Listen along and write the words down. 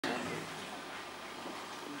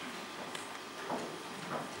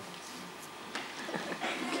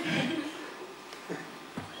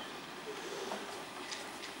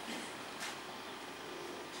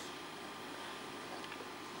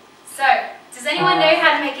Does anyone know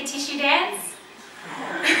how to make a tissue dance?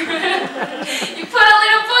 You put a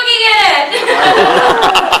little boogie in it!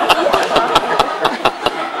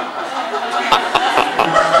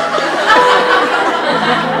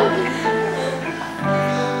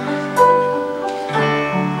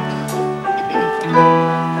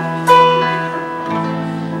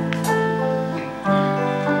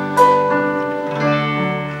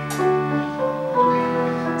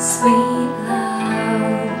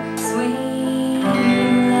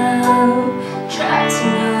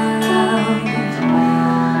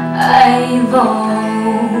 I've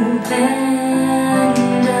opened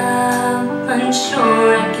up,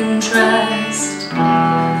 unsure I can trust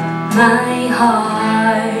my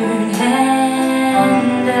heart,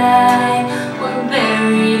 and I were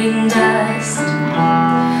buried in dust.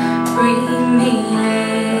 Free me,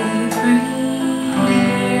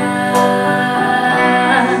 free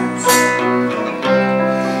us.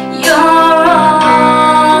 You're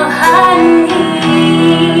all I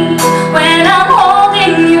need when I'm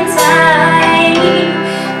holding you tight.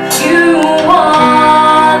 You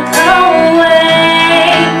walk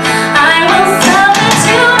away, I will suffer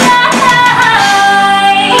tonight.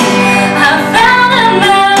 I've found a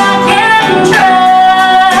man I can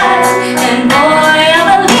trust, and boy, I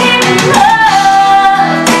believe in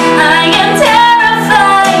love. I am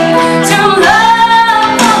terrified to love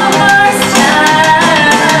for the first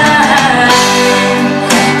time.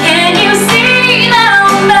 Can you see now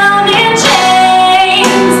I'm bound in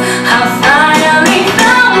chains? I've finally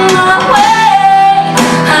found my way.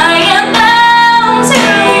 I am bound to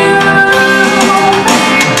you,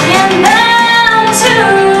 and bound to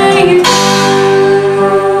you.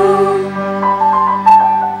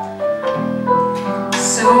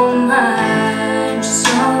 So much,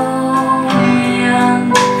 so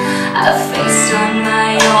young, I faced on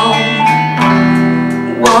my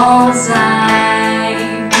own walls. I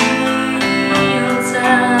built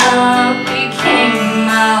up became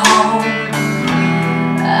my home.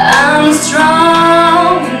 I'm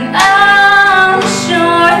strong and I'm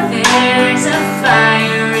sure there's a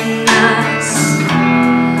fire in us.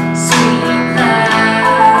 Sweet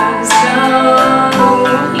love, so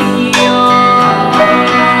young.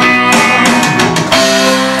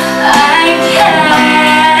 I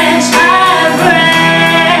catch my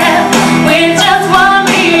breath with just one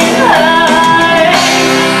beat heart,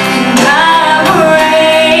 and I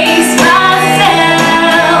brace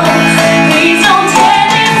myself. Please don't tear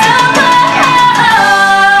this apart.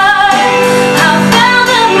 I found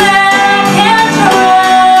a man I can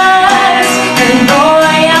trust, and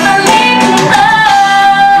boy, I believe in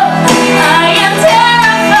love. I am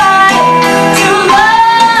terrified to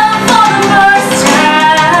love for the first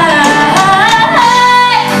time.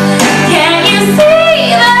 Can you see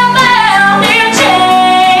that I'm bound in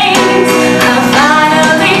chains? I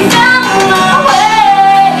finally found my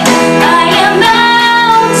way. I am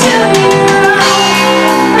bound to you.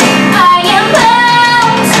 I am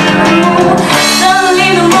bound to. Suddenly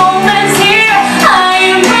the moment's here. I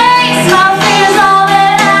embrace my fears, all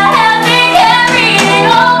that I have been carrying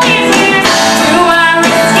all these years. Do I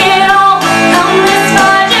risk it all? Come this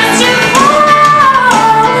far just to fall?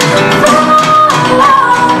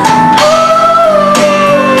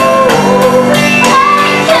 I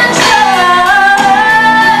can trust.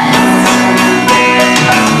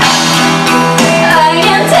 I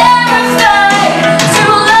am terrified to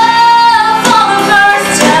love for the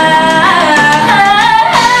first time.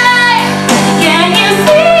 Can you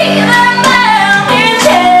see that I'm bound in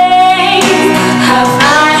chains? I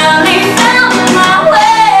finally found my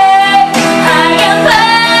way. I am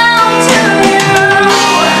bound to you.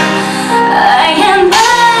 I am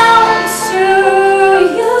bound to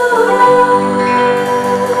you.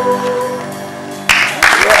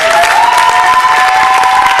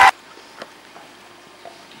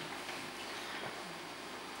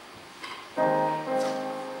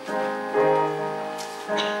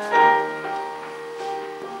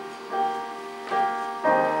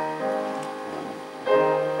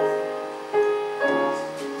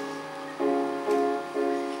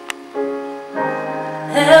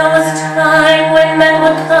 There was a time when men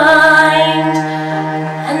were kind,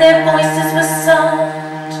 and their voices were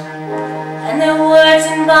soft, and their words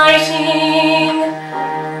inviting.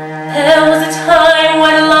 There was a time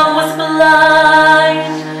when love was blind,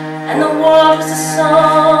 and the world was a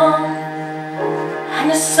song, and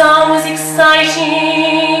the song was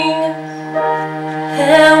exciting.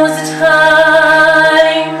 There was a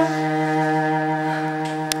time,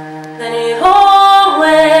 then it all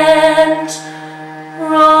went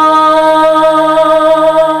wrong.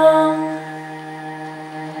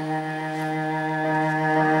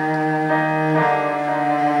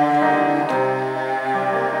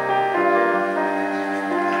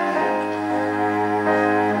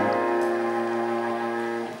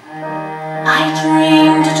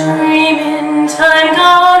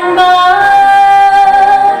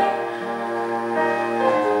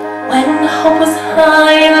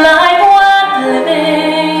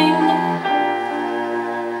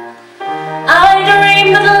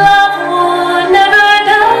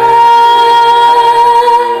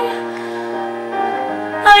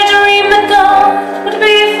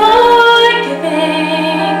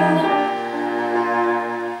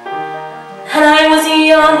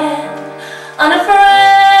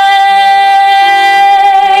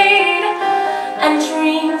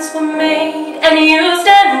 dreams were made and used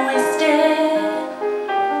and wasted.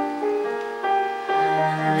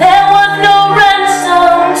 There was no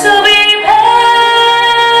ransom to be paid,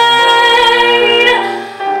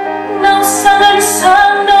 no song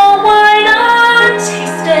unsung, no wine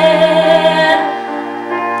untasted.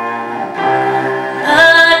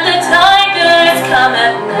 But the tigers come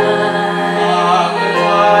at night,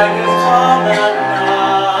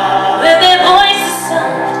 with their voices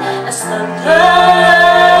soft as thunder,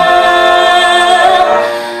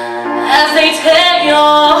 as they tear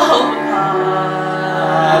your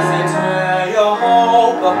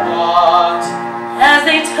hope apart, as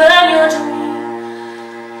they turn your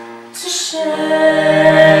dream to shame.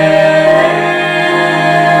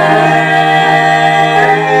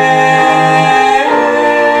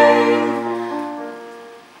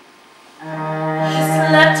 He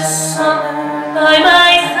slept a summer by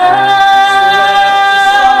my side.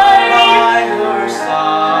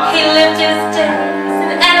 He lived his days in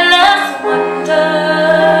endless wonder.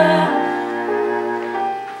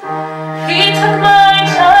 He took my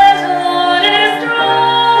childhood in his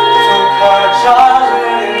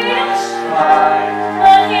stride,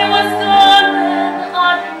 but he was gone when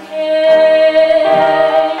autumn came.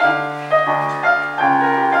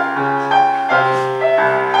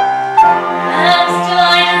 And still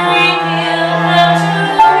I dream he'll come to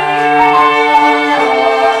me,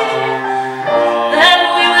 that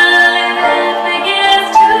we will live the years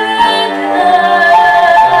together.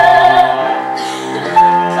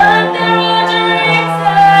 But there are dreams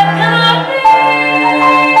that cannot be,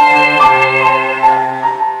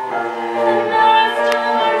 and there are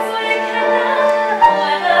storms we cannot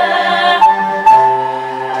weather.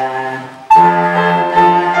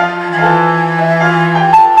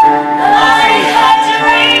 I had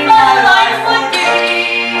dreamed my life would be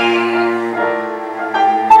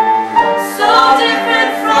so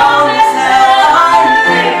different from this hell I'm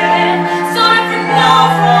living, so different now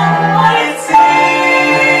from what it seemed.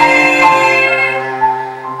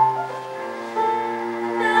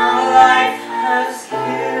 Now life has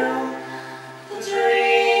killed the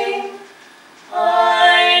dream I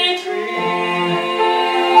dreamed.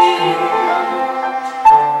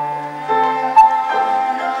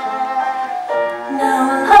 Now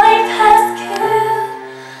life has killed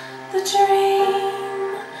the dream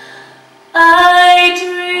I